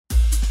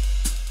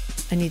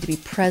I need to be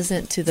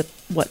present to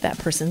what that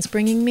person's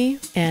bringing me,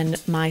 and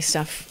my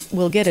stuff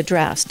will get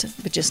addressed,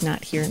 but just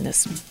not here in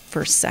this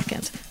first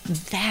second.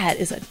 That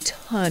is a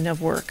ton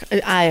of work.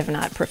 I have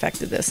not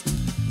perfected this.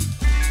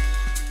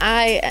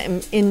 I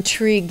am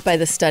intrigued by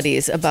the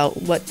studies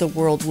about what the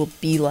world will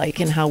be like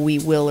and how we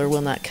will or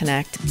will not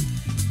connect.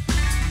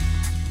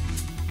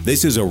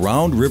 This is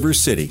Around River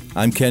City.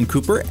 I'm Ken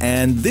Cooper,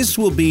 and this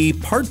will be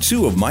part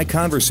 2 of my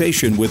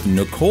conversation with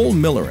Nicole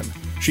Millerin.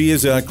 She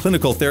is a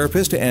clinical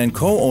therapist and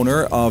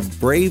co-owner of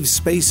Brave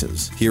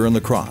Spaces here in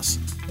La Crosse.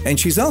 And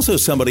she's also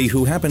somebody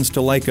who happens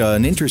to like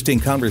an interesting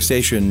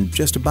conversation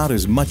just about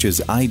as much as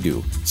I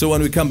do. So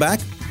when we come back,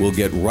 we'll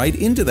get right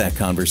into that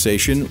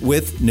conversation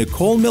with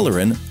Nicole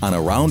Millerin on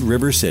Around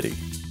River City.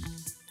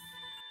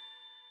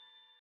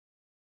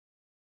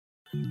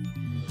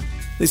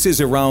 This is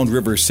Around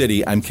River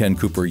City. I'm Ken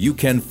Cooper. You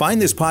can find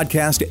this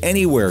podcast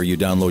anywhere you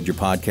download your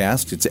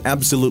podcast. It's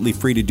absolutely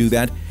free to do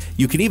that.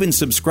 You can even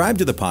subscribe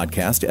to the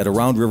podcast at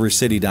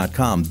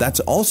aroundrivercity.com. That's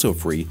also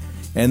free.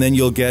 And then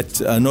you'll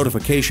get a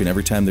notification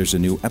every time there's a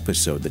new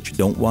episode that you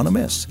don't want to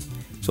miss.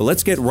 So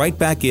let's get right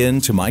back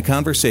into my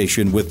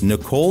conversation with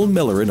Nicole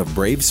Millerin of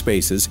Brave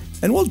Spaces,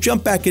 and we'll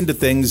jump back into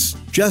things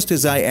just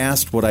as I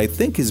asked what I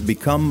think has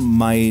become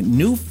my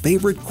new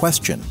favorite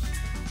question.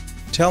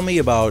 Tell me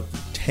about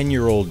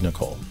 10-year-old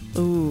Nicole.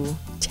 Ooh,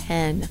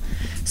 10.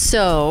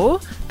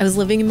 So I was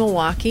living in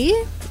Milwaukee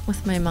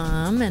with my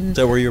mom. And is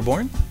that where you were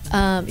born?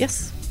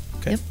 Yes.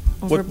 Okay. Yep.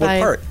 What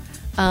part?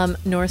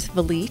 North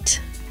Valete.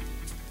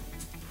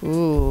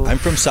 Ooh. I'm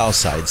from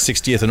Southside,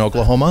 60th in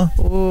Oklahoma.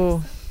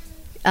 Ooh.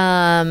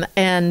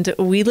 And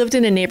we lived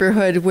in a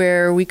neighborhood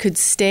where we could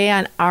stay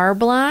on our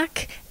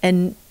block,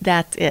 and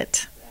that's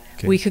it.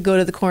 Okay. We could go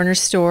to the corner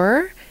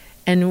store,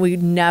 and we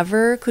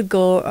never could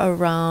go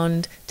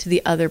around to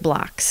the other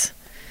blocks.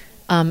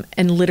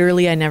 And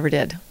literally, I never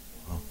did.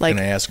 Can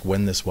I ask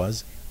when this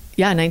was?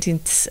 Yeah,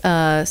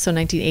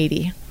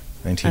 1980.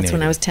 That's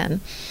when I was 10.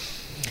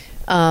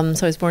 So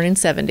I was born in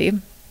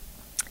 70.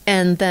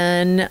 And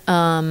then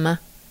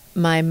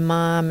my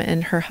mom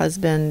and her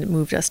husband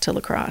moved us to La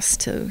Crosse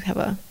to have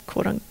a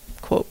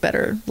quote-unquote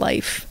better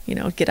life,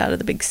 get out of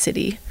the big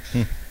city.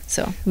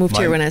 So moved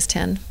here when I was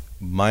 10.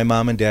 My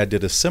mom and dad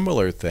did a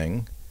similar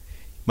thing.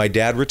 My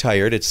dad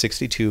retired at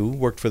 62,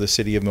 worked for the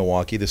city of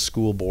Milwaukee, the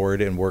school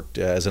board, and worked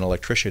as an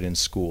electrician in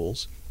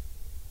schools.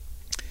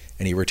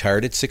 And he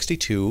retired at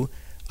 62.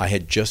 I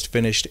had just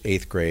finished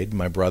 8th grade.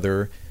 My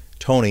brother,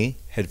 Tony,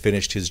 had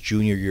finished his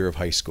junior year of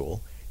high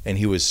school, and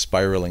he was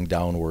spiraling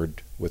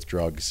downward with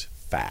drugs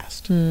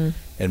fast. And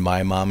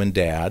my mom and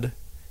dad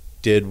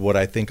did what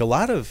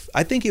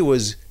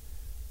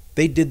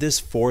they did this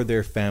for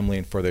their family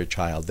and for their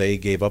child. They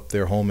gave up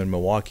their home in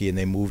Milwaukee and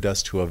they moved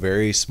us to a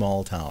very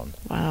small town.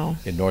 Wow.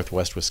 In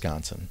northwest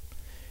Wisconsin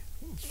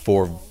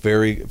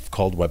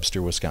called Webster,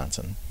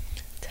 Wisconsin.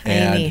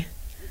 Tiny. And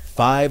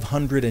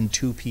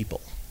 502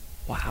 people.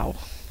 Wow.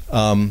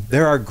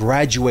 There are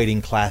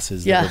graduating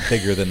classes that are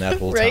bigger than that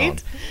whole right? town.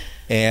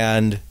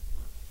 And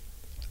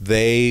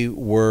they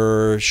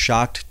were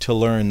shocked to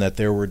learn that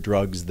there were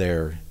drugs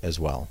there as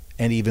well,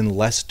 and even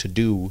less to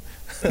do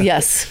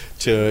yes.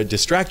 to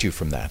distract you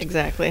from that.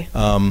 Exactly.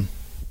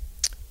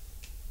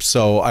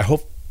 So I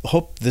hope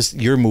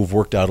your move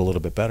worked out a little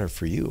bit better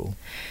for you.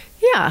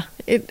 Yeah,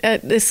 I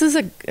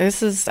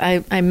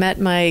met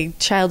my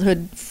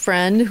childhood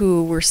friend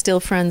who we're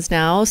still friends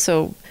now.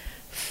 So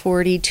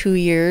 42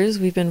 years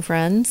we've been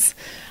friends.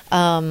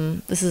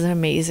 This is an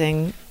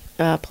amazing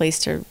place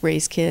to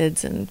raise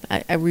kids, and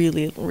I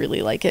really,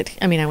 really like it.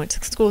 I mean, I went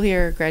to school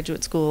here,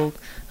 graduate school,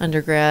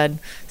 undergrad,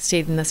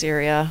 stayed in this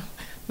area.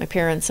 My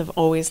parents have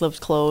always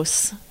lived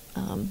close.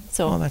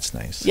 Oh, that's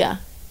nice. Yeah.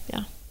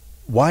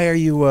 Why are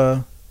you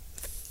a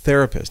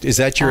therapist? Is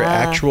that your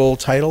actual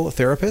title, a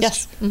therapist?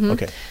 Yes. Mm-hmm.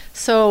 Okay.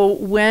 So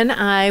when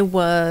I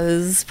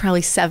was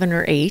probably 7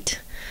 or 8,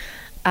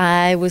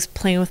 I was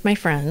playing with my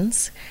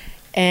friends,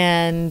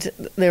 and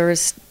there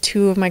was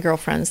 2 of my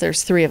girlfriends.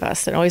 There's 3 of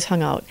us that always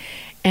hung out,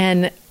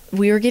 and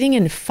we were getting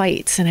in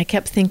fights, and I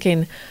kept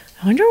thinking,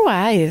 I wonder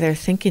why they're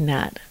thinking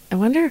that. I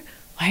wonder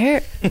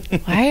why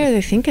are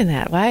they thinking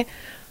that? Why?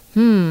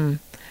 And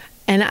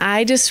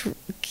I just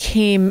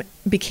became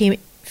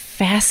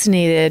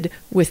fascinated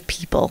with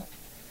people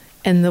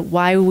and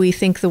why we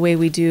think the way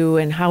we do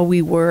and how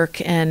we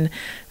work. And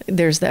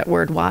there's that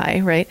word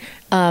why, right?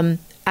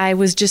 I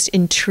was just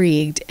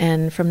intrigued.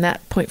 And from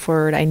that point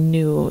forward, I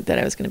knew that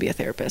I was going to be a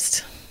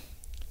therapist.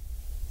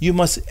 You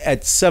must,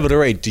 at 7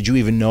 or 8, did you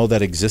even know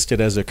that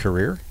existed as a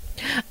career?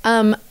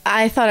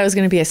 I thought I was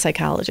going to be a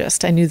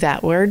psychologist. I knew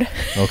that word.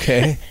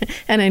 Okay.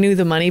 And I knew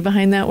the money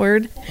behind that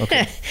word.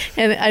 Okay.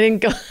 And I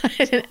didn't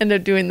end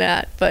up doing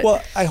that. But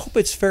well, I hope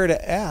it's fair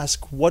to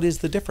ask, what is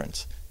the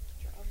difference?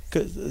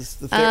 Because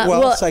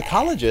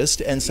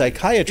psychologist and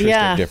psychiatrist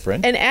are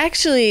different. And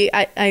actually,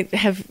 I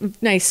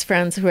have nice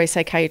friends who are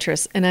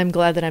psychiatrists, and I'm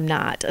glad that I'm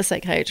not a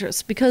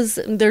psychiatrist, because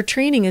their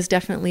training is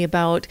definitely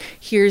about,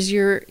 here's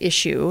your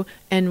issue,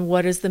 and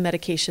what is the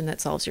medication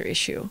that solves your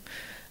issue.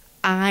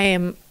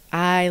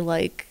 I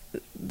like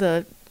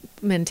the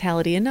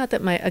mentality, and not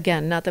that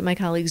my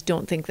colleagues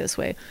don't think this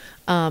way,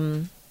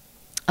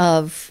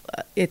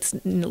 it's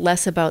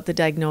less about the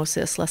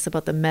diagnosis, less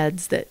about the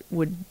meds that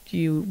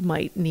you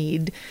might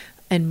need,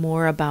 and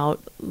more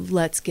about,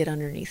 let's get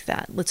underneath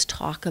that. Let's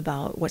talk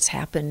about what's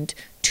happened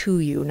to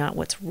you, not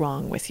what's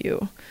wrong with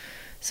you.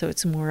 So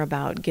it's more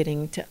about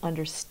getting to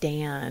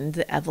understand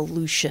the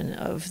evolution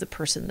of the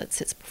person that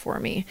sits before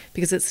me,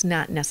 because it's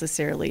not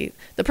necessarily,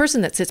 the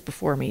person that sits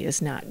before me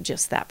is not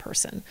just that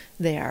person.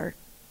 They are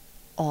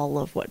all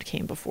of what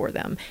came before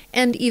them,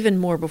 and even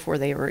more before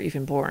they were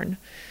even born.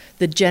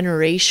 The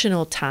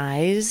generational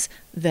ties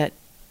that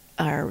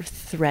are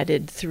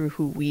threaded through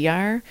who we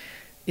are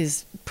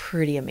is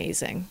pretty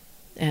amazing.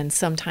 And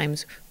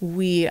sometimes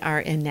we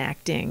are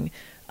enacting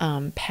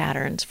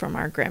patterns from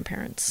our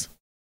grandparents.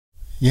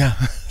 Yeah.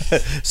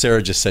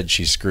 Sarah just said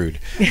she's screwed.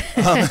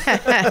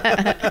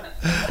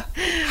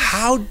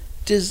 How?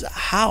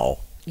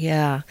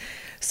 Yeah.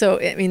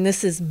 So, I mean,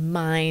 this is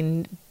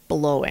mind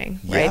blowing,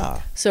 right?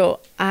 Yeah.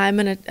 So I'm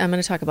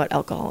gonna talk about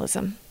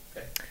alcoholism.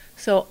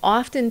 So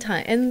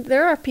oftentimes, and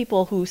there are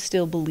people who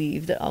still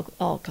believe that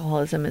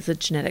alcoholism is a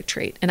genetic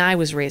trait. And I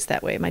was raised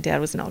that way. My dad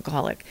was an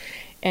alcoholic.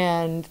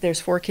 And there's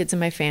 4 kids in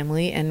my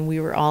family, and we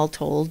were all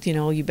told,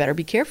 you better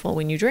be careful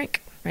when you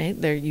drink, right?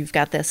 You've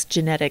got this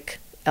genetic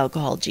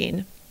alcohol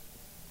gene.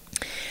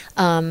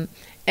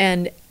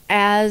 And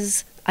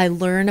as I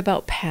learn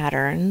about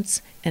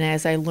patterns, and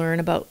as I learn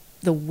about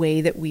the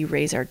way that we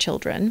raise our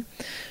children,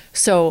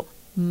 so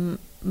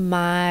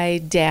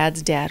my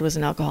dad's dad was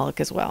an alcoholic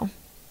as well.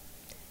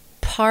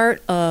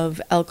 Part of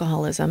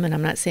alcoholism, and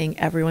I'm not saying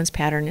everyone's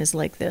pattern is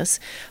like this,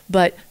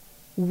 but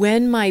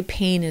when my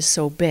pain is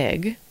so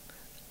big,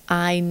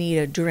 I need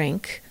a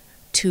drink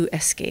to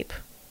escape.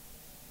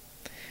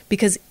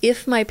 Because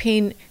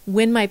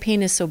when my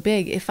pain is so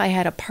big, if I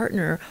had a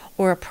partner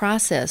or a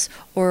process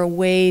or a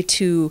way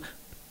to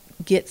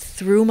get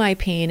through my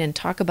pain and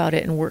talk about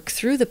it and work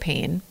through the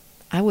pain,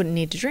 I wouldn't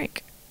need to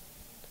drink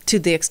to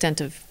the extent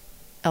of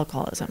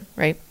alcoholism,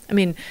 right? I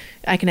mean,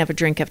 I can have a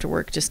drink after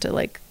work just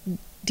to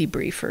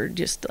debrief or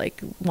just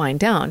wind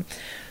down.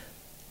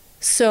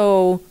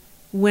 So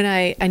when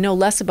I know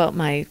less about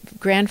my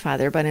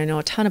grandfather, but I know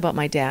a ton about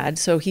my dad.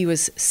 So he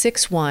was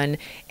 6'1"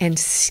 and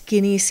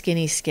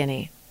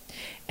skinny.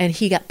 And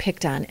he got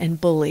picked on and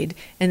bullied.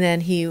 And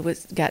then he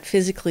got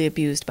physically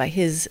abused by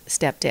his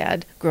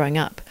stepdad growing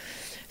up.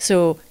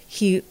 So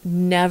he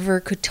never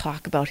could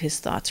talk about his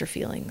thoughts or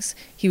feelings.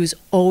 He was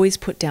always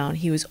put down.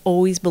 He was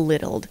always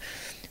belittled.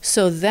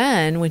 So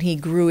then when he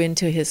grew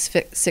into his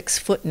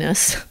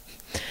 6-footness,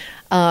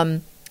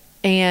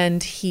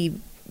 and he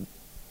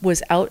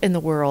was out in the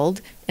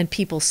world, and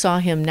people saw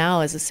him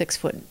now as a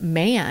 6-foot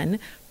man,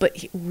 but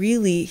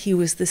he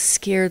was this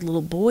scared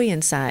little boy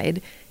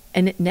inside,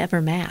 and it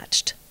never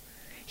matched.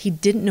 He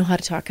didn't know how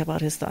to talk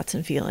about his thoughts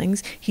and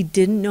feelings. He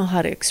didn't know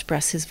how to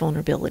express his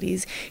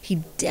vulnerabilities.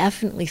 He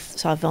definitely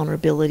saw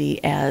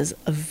vulnerability as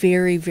a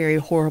very, very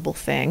horrible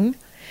thing.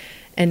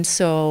 And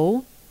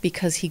so,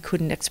 because he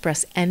couldn't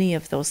express any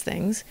of those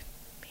things,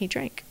 he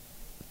drank.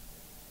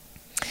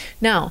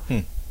 Now,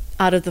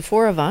 out of the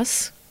 4 of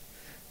us,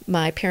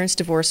 my parents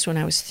divorced when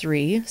I was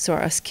 3. So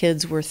us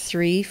kids were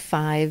 3,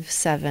 5,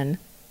 7,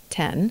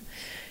 10.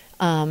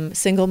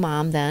 Single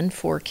mom then,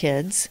 4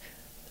 kids,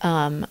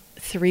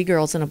 3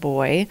 girls and a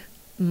boy.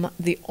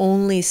 The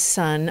only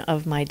son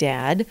of my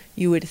dad,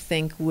 you would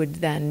think would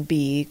then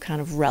be kind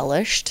of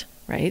relished,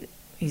 right?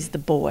 He's the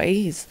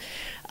boy.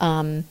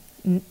 That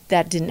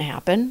didn't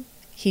happen.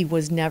 He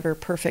was never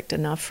perfect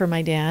enough for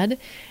my dad.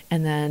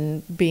 And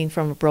then being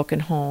from a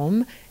broken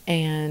home,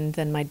 and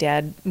then my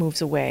dad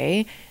moves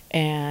away.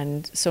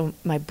 And so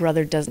my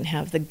brother doesn't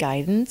have the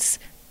guidance,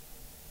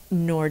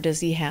 nor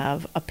does he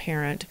have a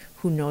parent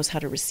who knows how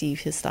to receive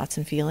his thoughts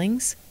and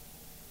feelings.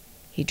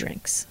 He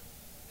drinks.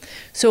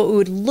 So it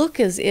would look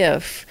as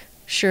if,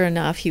 sure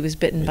enough, he was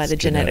bitten by the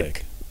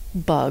genetic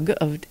bug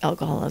of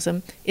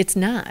alcoholism. It's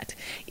not.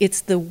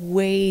 It's the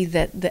way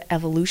that the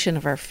evolution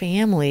of our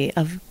family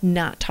of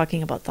not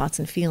talking about thoughts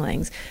and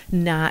feelings,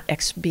 not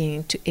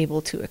being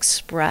able to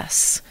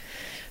express.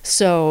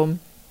 So,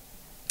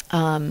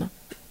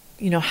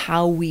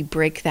 how we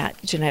break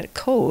that genetic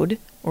code,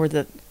 or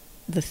the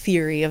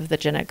theory of the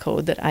genetic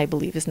code that I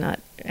believe is not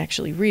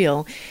actually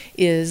real,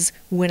 is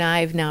when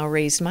I've now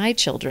raised my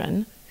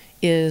children,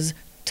 is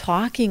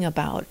talking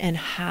about, and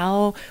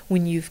how,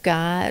 when you've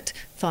got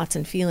thoughts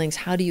and feelings,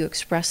 how do you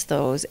express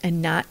those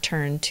and not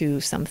turn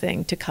to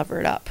something to cover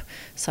it up,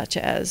 such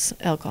as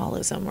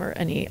alcoholism or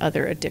any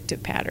other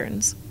addictive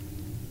patterns.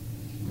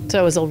 So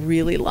it was a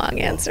really long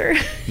answer.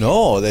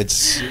 No,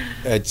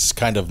 it's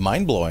kind of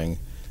mind-blowing.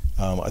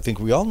 I think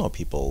we all know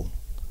people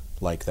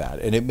like that.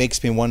 And it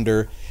makes me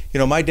wonder,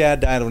 my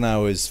dad died when I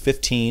was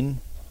 15,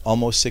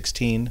 almost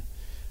 16.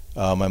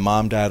 My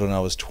mom died when I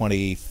was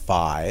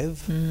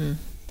 25. Mm-hmm.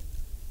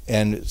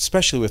 And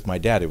especially with my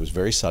dad, it was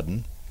very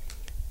sudden.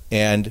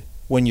 And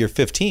when you're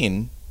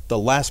 15, the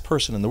last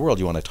person in the world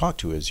you want to talk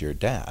to is your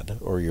dad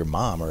or your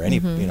mom or any,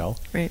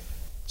 Right.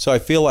 So I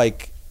feel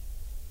like,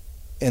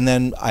 and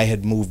then I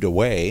had moved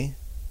away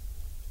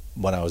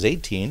when I was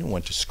 18,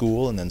 went to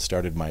school and then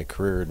started my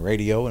career in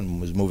radio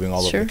and was moving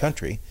all over the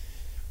country.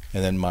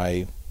 And then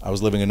I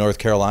was living in North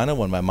Carolina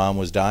when my mom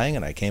was dying,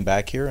 and I came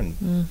back here.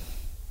 And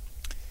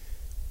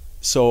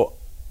so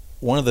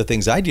one of the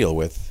things I deal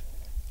with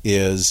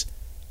is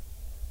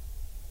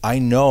I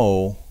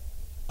know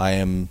I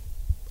am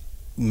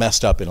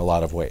messed up in a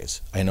lot of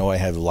ways. I know I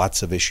have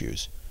lots of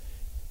issues,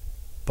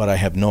 but I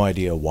have no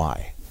idea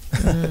why.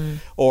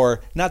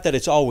 Or not that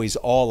it's always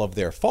all of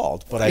their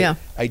fault, but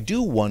I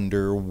do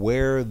wonder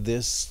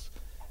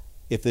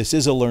if this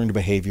is a learned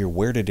behavior,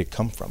 where did it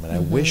come from?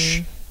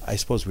 And I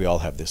suppose we all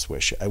have this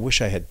wish. I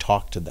wish I had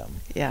talked to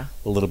them a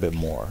little bit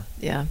more.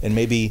 Yeah. And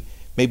maybe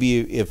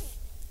if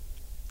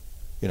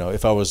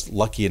I was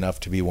lucky enough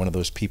to be one of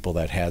those people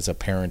that has a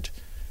parent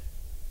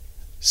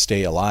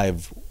stay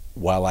alive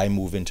while I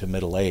move into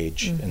middle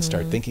age and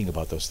start thinking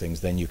about those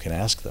things, then you can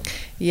ask them.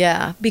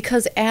 Yeah,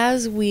 because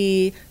as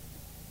we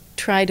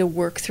try to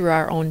work through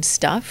our own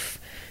stuff,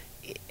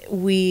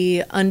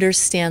 we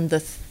understand the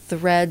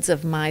threads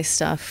of my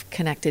stuff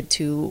connected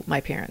to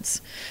my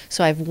parents.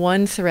 So I have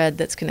one thread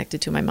that's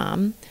connected to my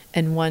mom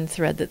and one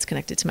thread that's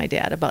connected to my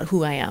dad about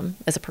who I am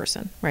as a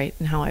person, right,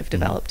 and how I've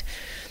developed.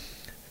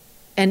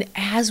 And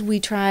as we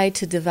try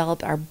to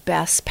develop our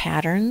best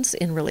patterns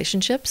in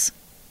relationships,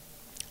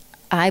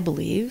 I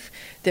believe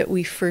that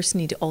we first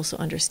need to also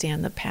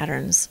understand the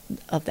patterns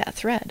of that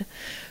thread.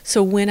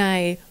 So when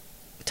I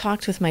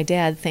talked with my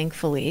dad,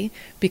 thankfully,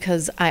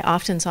 because I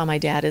often saw my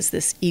dad as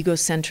this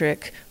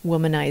egocentric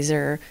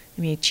womanizer.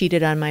 I mean, he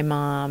cheated on my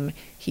mom.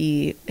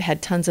 He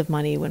had tons of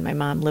money when my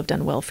mom lived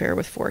on welfare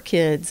with 4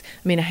 kids.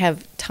 I mean, I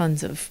have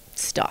tons of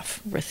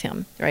stuff with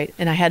him, right?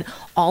 And I had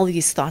all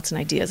these thoughts and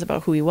ideas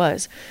about who he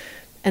was.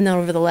 And then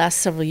over the last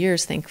several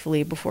years,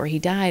 thankfully, before he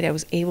died, I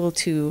was able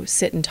to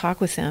sit and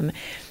talk with him.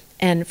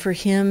 And for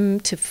him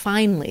to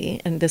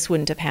finally, and this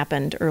wouldn't have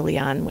happened early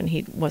on when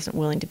he wasn't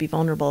willing to be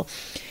vulnerable,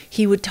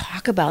 he would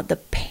talk about the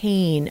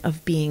pain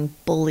of being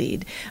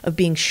bullied, of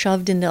being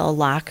shoved into a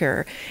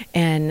locker,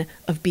 and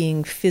of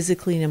being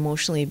physically and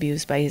emotionally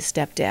abused by his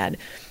stepdad.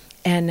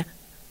 And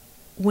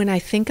when I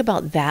think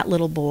about that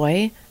little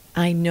boy,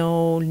 I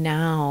know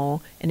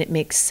now, and it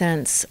makes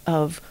sense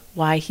of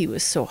why he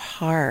was so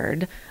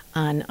hard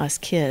on us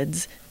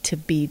kids to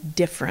be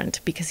different,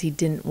 because he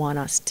didn't want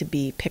us to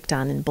be picked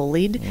on and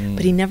bullied,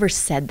 but he never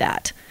said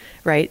that,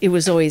 right? It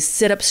was always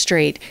sit up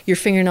straight, your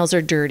fingernails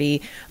are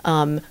dirty,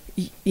 after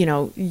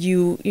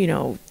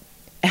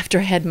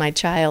I had my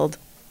child,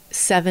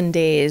 7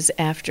 days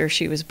after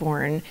she was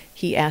born,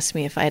 he asked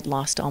me if I had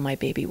lost all my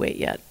baby weight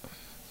yet,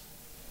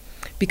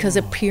 because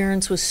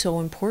appearance was so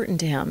important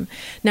to him.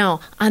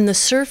 Now, on the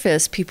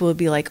surface, people would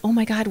be like, oh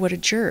my God, what a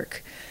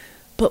jerk.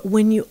 But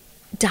when you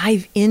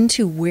dive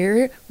into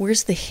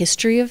where's the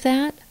history of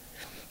that,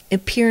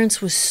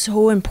 appearance was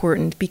so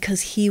important,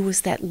 because he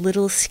was that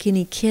little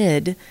skinny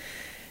kid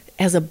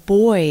as a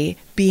boy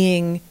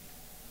being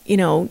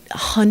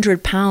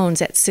 100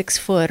 pounds at 6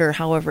 foot, or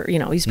however,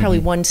 he's probably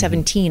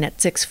 117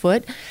 at 6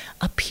 foot.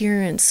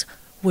 Appearance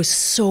was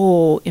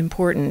so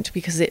important,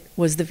 because it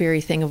was the very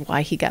thing of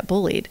why he got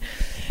bullied.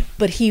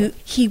 But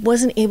he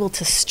wasn't able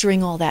to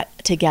string all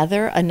that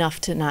together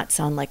enough to not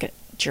sound like a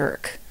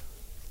jerk.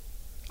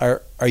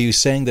 Are you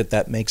saying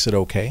that makes it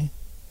okay?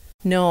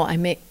 No,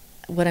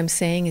 what I'm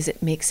saying is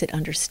it makes it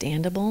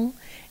understandable,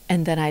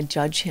 and then I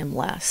judge him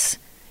less,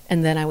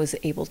 and then I was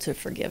able to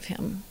forgive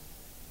him.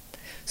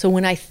 So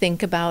when I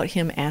think about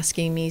him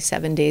asking me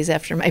 7 days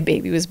after my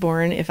baby was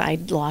born if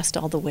I'd lost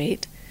all the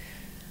weight,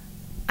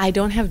 I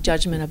don't have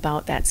judgment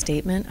about that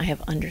statement. I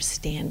have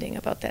understanding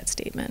about that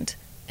statement,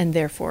 and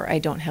therefore I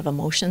don't have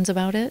emotions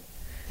about it,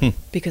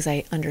 because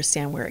I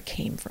understand where it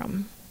came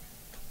from.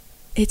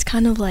 It's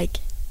kind of like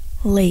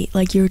late,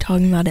 like you were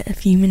talking about it a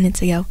few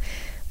minutes ago,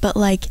 but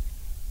like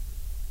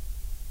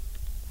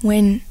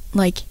when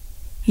like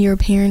your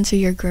parents or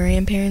your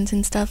grandparents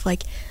and stuff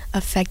like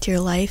affect your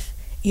life,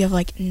 you have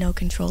like no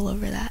control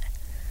over that.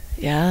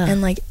 Yeah.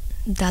 And like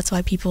that's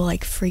why people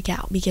like freak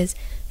out, because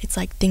it's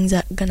like things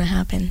that gonna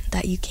happen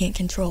that you can't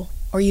control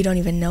or you don't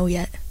even know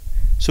yet.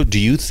 So do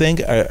you think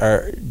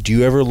do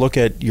you ever look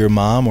at your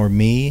mom or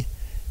me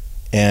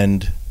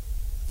and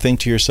think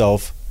to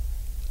yourself,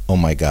 oh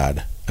my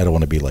God, I don't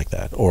want to be like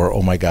that, or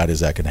oh my God, is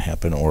that going to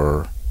happen?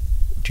 Or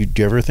do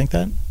you ever think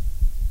that?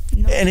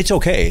 No. And it's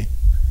okay.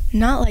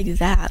 Not like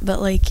that, but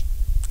like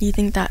you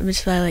think that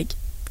just by like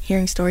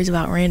hearing stories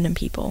about random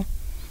people,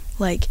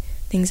 like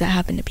things that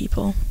happen to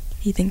people.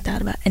 You think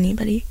that about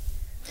anybody?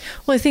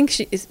 Well, I think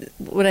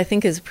what I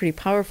think is pretty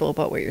powerful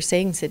about what you're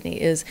saying, Sydney,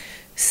 is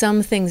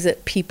some things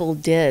that people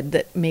did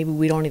that maybe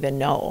we don't even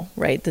know,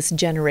 right? This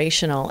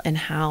generational, and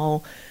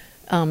how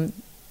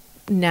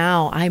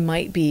now I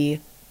might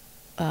be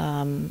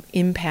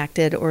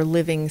impacted or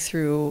living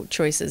through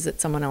choices that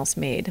someone else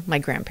made, my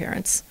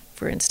grandparents,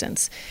 for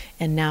instance,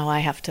 and now I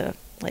have to,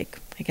 like,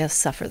 I guess,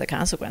 suffer the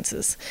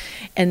consequences.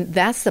 And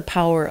that's the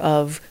power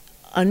of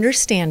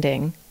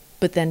understanding,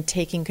 but then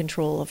taking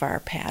control of our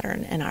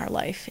pattern and our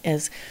life,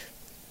 as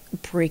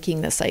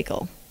breaking the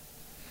cycle.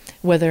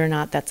 whether or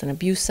not that's an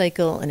abuse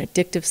cycle, an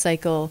addictive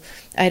cycle.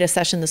 I had a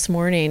session this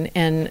morning,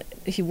 and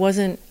he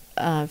wasn't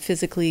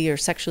physically or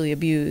sexually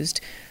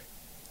abused,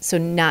 so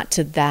not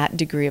to that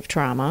degree of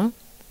trauma,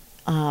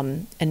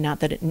 and not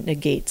that it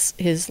negates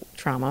his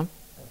trauma.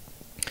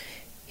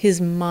 His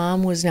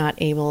mom was not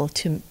able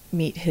to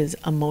meet his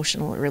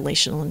emotional or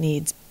relational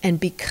needs, and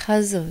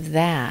because of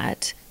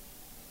that,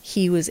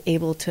 he was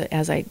able to,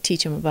 as I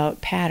teach him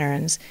about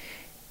patterns,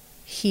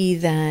 he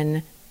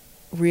then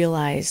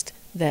realized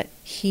that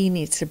he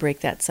needs to break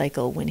that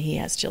cycle when he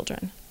has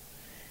children,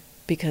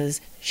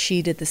 because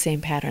she did the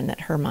same pattern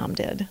that her mom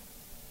did.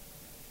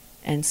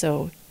 And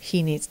so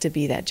he needs to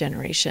be that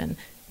generation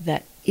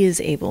that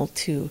is able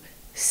to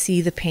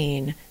see the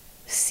pain,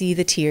 see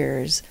the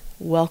tears,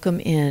 welcome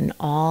in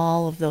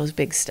all of those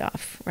big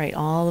stuff, right?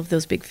 All of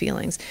those big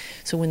feelings.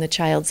 So when the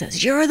child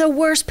says, "You're the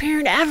worst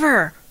parent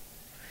ever,"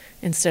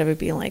 instead of it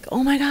being like,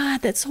 "Oh my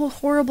God, that's so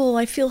horrible,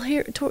 I feel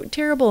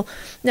terrible."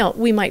 No,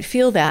 we might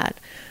feel that,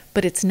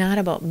 but it's not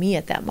about me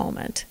at that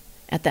moment.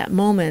 At that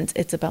moment,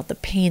 it's about the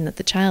pain that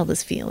the child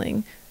is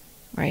feeling,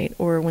 right?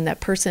 Or when that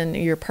person,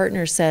 your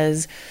partner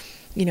says,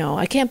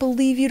 "I can't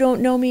believe you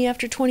don't know me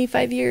after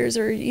 25 years,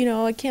 or,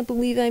 I can't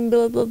believe I'm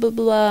blah, blah, blah,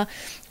 blah."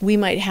 We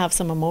might have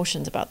some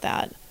emotions about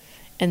that.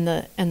 And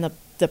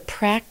the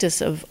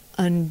practice of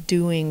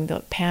undoing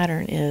the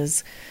pattern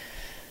is,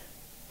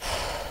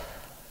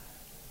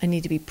 I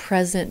need to be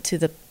present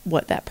to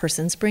what that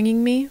person's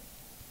bringing me,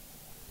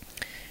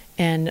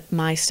 and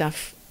my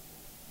stuff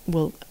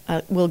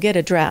will get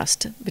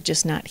addressed, but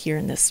just not here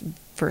in this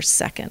first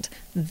second.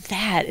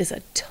 That is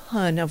a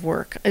ton of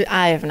work.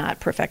 I have not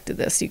perfected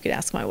this. You could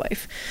ask my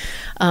wife.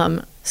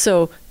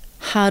 So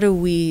how do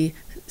we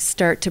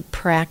start to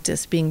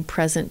practice being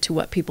present to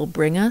what people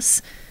bring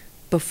us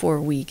before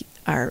we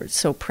are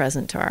so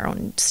present to our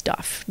own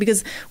stuff?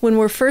 Because when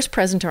we're first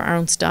present to our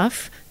own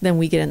stuff, then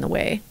we get in the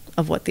way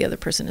of what the other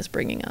person is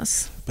bringing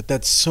us. But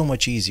that's so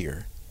much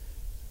easier.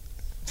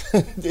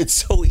 It's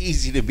so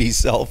easy to be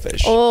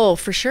selfish. Oh,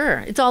 for sure.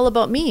 It's all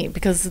about me,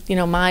 because,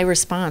 my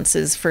response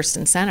is first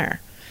and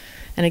center.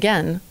 And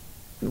again,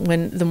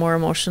 when the more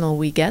emotional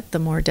we get, the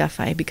more deaf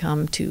I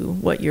become to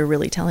what you're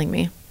really telling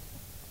me.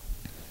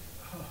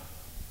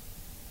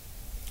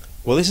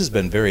 Well, this has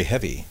been very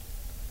heavy.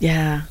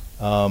 Yeah.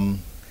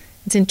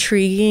 It's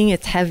intriguing,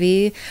 it's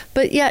heavy,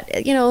 but yet,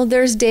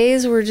 there's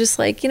days where just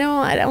like,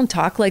 I don't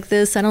talk like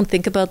this, I don't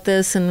think about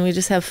this, and we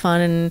just have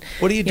fun. And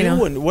what do you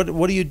do?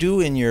 What do you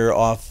do in your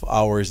off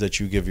hours that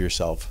you give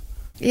yourself?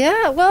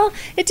 Yeah, well,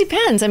 it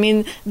depends. I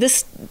mean,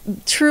 this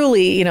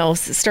truly,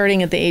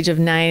 starting at the age of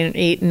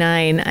 8,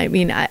 9, I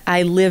mean,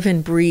 I live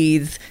and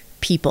breathe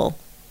people.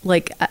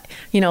 Like,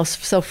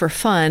 so for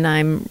fun,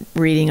 I'm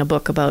reading a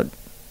book about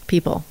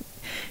people.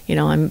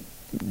 I'm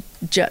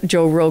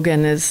Joe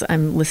Rogan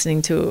I'm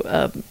listening to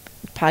a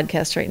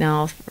podcast right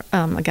now,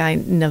 a guy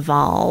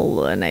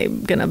Naval, and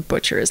I'm going to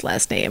butcher his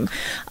last name.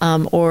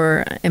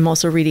 Or I'm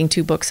also reading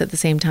 2 books at the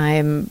same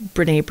time,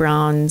 Brene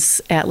Brown's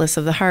Atlas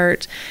of the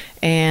Heart,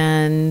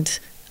 and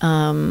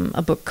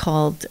a book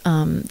called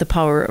The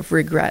Power of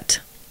Regret.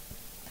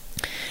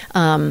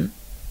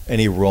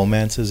 Any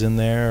romances in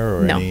there,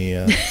 or no.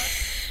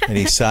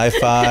 any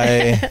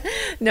sci-fi?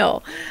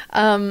 No.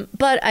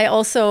 But I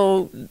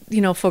also,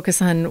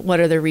 focus on what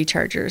are the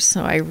rechargers.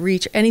 So I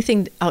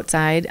anything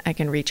outside, I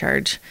can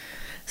recharge.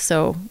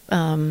 So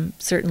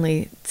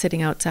certainly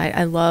sitting outside.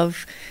 I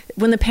love,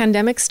 when the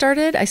pandemic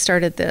started, I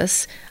started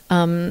this.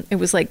 It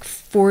was like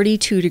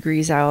 42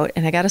 degrees out,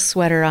 and I got a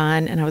sweater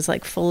on, and I was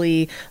like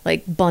fully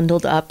like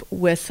bundled up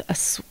with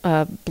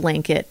a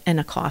blanket and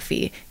a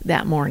coffee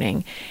that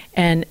morning.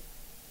 And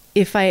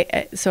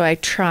so I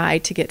try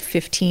to get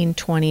 15,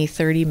 20,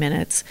 30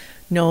 minutes,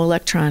 no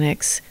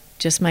electronics,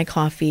 just my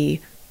coffee.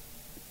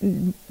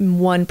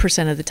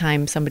 1% of the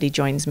time somebody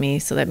joins me,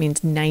 so that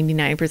means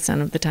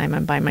 99% of the time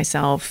I'm by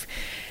myself.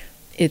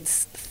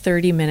 It's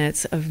 30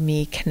 minutes of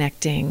me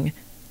connecting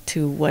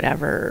to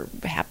whatever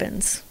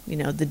happens.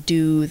 The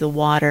dew, the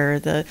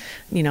water,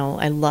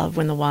 I love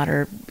when the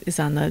water is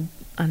on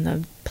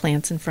the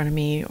plants in front of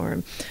me,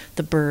 or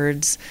the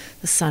birds,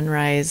 the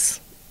sunrise,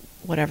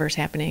 whatever's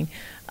happening.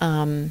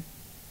 And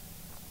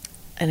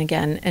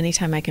again,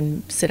 anytime I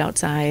can sit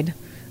outside,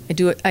 I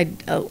do it. I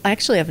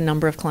actually have a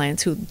number of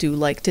clients who do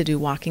like to do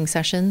walking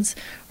sessions,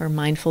 or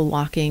mindful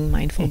walking,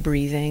 mindful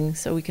breathing,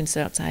 so we can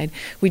sit outside.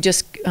 We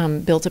just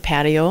built a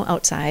patio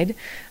outside,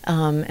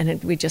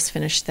 and we just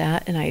finished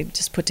that, and I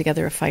just put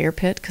together a fire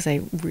pit because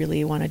I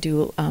really want to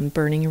do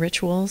burning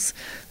rituals.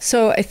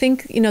 So I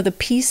think, the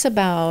piece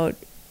about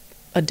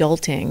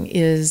adulting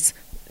is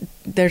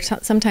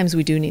sometimes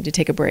we do need to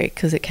take a break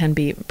because it can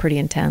be pretty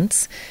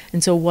intense.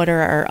 And so what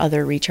are our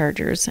other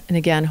rechargers? And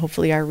again,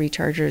 hopefully our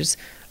rechargers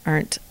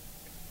aren't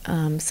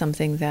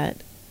something that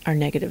are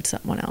negative to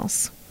someone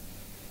else.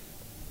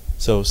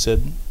 So,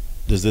 Sid,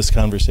 does this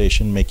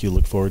conversation make you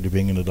look forward to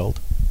being an adult?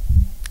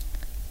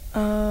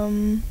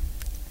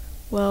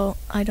 Well,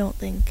 I don't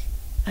think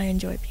I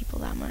enjoy people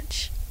that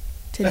much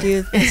to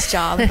do this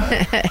job.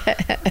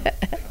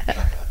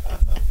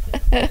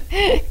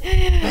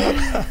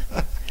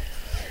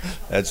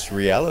 That's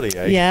reality.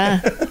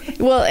 Yeah.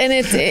 Well, and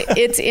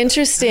it's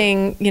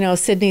interesting,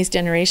 Sydney's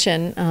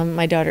generation,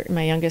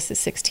 my youngest is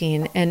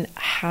 16, and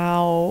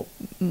how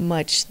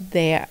much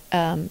they,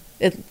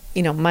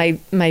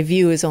 my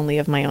view is only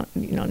of my own,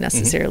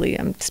 necessarily,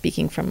 I'm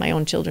speaking from my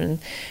own children,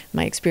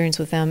 my experience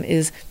with them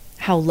is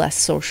how less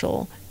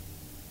social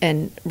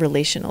and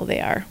relational they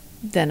are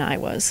than I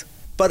was.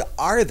 But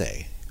are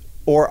they?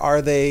 Or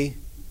are they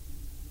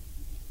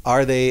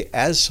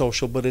as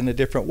social but in a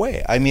different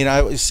way? I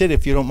mean, Sid,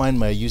 if you don't mind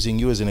my using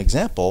you as an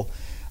example,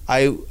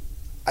 I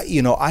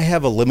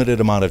have a limited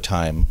amount of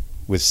time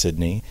with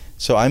Sydney,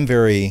 so I'm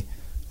very,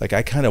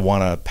 I kind of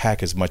want to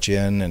pack as much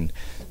in, and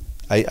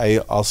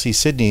I'll see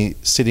Sydney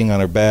sitting on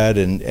her bed,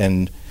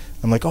 and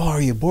I'm like, oh,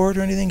 are you bored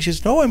or anything? She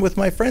says, no, I'm with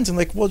my friends. I'm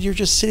like, well, you're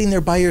just sitting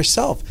there by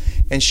yourself.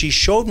 And she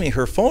showed me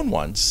her phone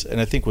once, and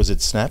I think, was it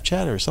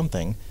Snapchat or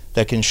something,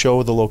 that can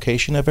show the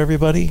location of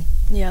everybody?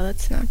 Yeah,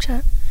 that's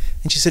Snapchat.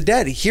 And she said,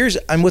 Dad,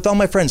 I'm with all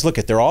my friends. Look,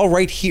 they're all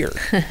right here.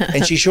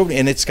 And she showed me,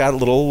 and it's got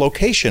little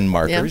location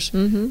markers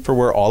for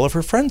where all of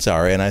her friends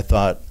are. And I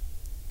thought,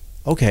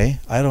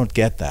 okay, I don't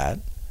get that.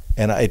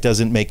 And it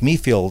doesn't make me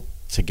feel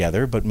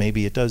together, but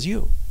maybe it does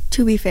you.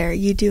 To be fair,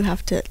 you do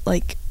have to,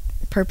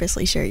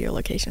 purposely share your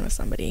location with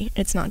somebody.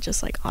 It's not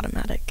just,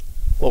 automatic.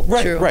 Well,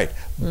 right, True. right.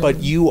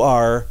 But you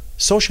are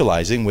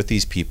socializing with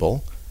these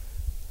people.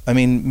 I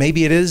mean,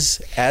 maybe it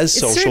is as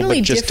social,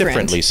 but just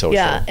differently social.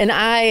 Yeah, and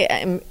I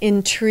am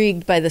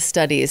intrigued by the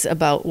studies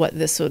about what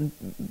this would,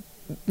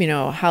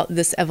 how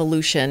this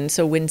evolution.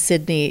 So when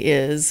Sydney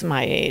is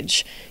my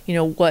age,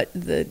 what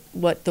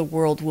the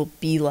world will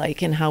be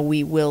like and how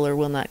we will or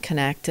will not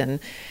connect.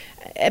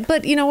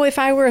 But if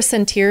I were a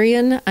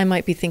centurion, I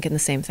might be thinking the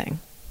same thing,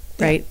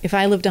 right? If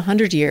I lived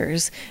 100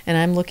 years and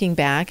I'm looking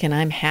back and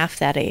I'm half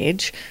that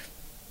age,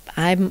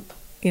 I'm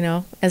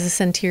as a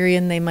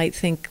centurion, they might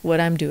think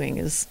what I'm doing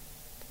is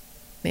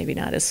maybe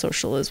not as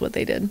social as what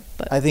they did.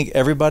 But I think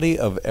everybody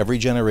of every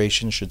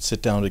generation should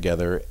sit down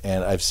together,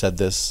 and I've said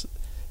this,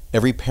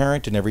 every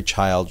parent and every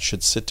child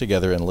should sit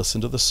together and listen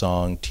to the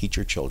song Teach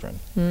Your Children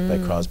by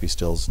Crosby,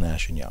 Stills,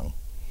 Nash and Young.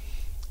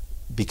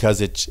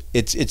 Because it's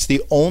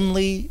the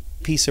only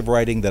piece of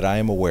writing that I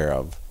am aware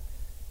of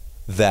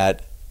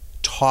that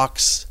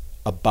talks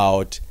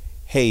about,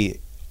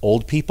 hey,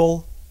 old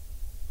people,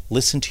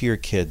 listen to your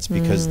kids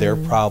because their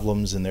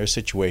problems and their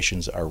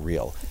situations are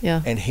real.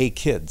 Yeah. And hey,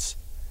 kids,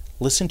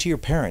 listen to your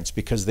parents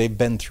because they've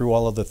been through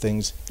all of the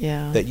things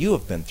that you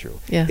have been through.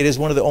 Yeah. It is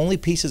one of the only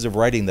pieces of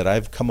writing that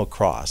I've come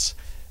across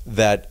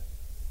that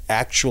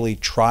actually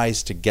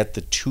tries to get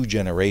the two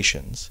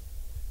generations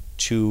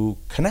to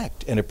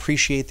connect and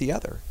appreciate the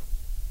other.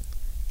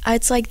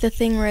 It's the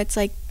thing where it's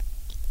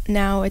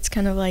now it's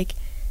kind of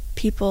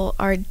people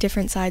are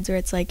different sides where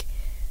it's the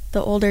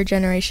older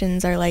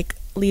generations are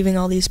leaving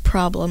all these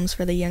problems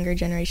for the younger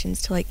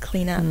generations to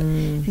clean up,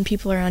 and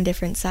people are on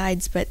different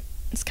sides, but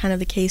it's kind of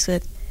the case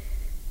with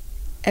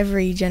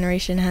every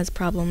generation has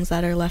problems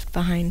that are left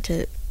behind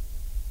to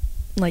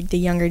the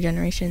younger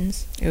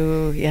generations.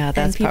 Ooh, yeah,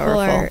 that's and people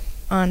powerful. are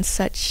on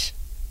such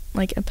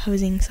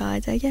opposing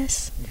sides, I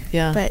guess.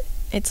 Yeah. But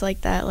it's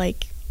that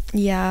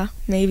yeah,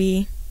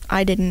 maybe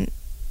I didn't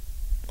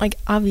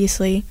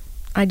obviously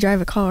I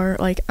drive a car,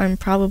 I'm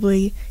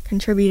probably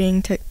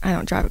contributing to, I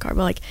don't drive a car,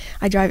 but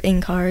I drive in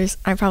cars,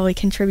 I probably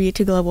contribute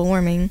to global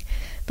warming,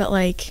 but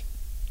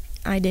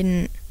I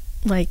didn't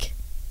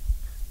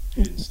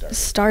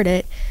start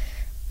it,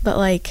 but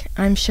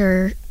I'm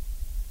sure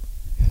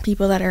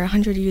people that are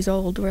 100 years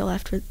old were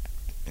left with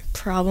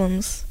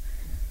problems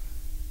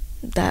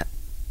that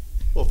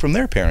from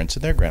their parents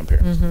and their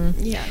grandparents.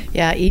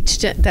 Yeah,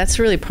 that's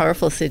really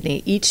powerful,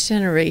 Sydney. Each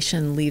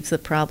generation leaves the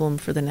problem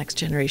for the next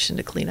generation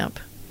to clean up.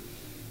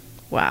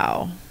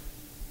 Wow.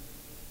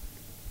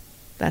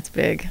 That's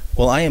big.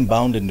 Well, I am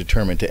bound and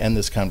determined to end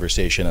this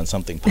conversation on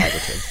something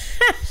positive.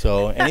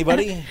 So,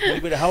 anybody?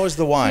 How was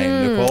the wine,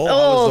 Nicole?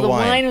 How was the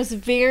wine was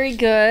very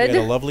good. We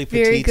had a lovely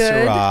Petite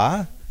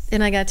Syrah.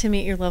 And I got to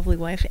meet your lovely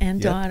wife and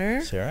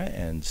daughter. Sarah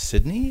and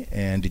Sydney.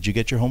 And did you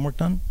get your homework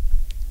done?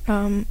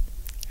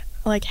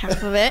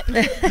 Half of it.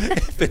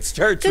 If it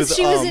starts with Because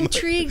she was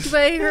intrigued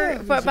by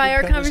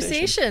our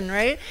conversation,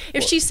 right?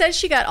 If she said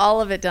she got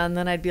all of it done,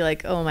 then I'd be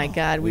like, oh my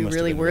God, we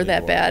really were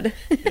that bad.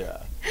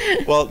 Yeah.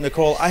 Well,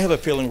 Nicole, I have a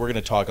feeling we're going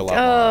to talk a lot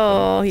more.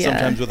 Oh, yeah.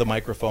 Sometimes with a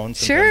microphone,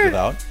 sometimes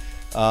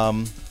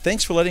without.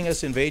 Thanks for letting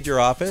us invade your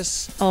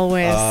office.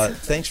 Always.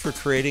 Thanks for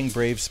creating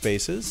Brave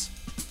Spaces.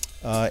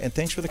 And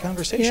thanks for the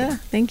conversation. Yeah,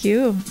 thank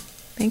you.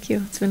 Thank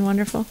you. It's been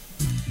wonderful.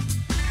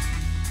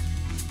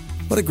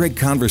 What a great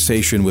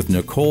conversation with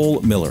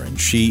Nicole Millerin.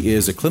 She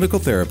is a clinical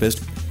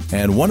therapist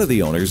and one of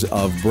the owners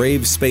of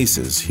Brave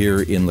Spaces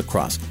here in La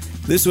Crosse.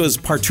 This was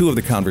part 2 of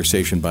the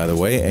conversation, by the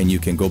way, and you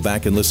can go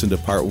back and listen to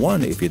part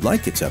 1 if you'd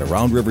like. It's at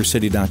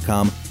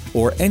AroundRiverCity.com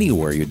or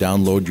anywhere you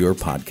download your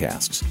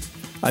podcasts.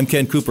 I'm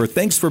Ken Cooper.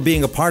 Thanks for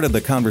being a part of the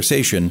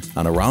conversation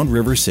on Around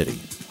River City.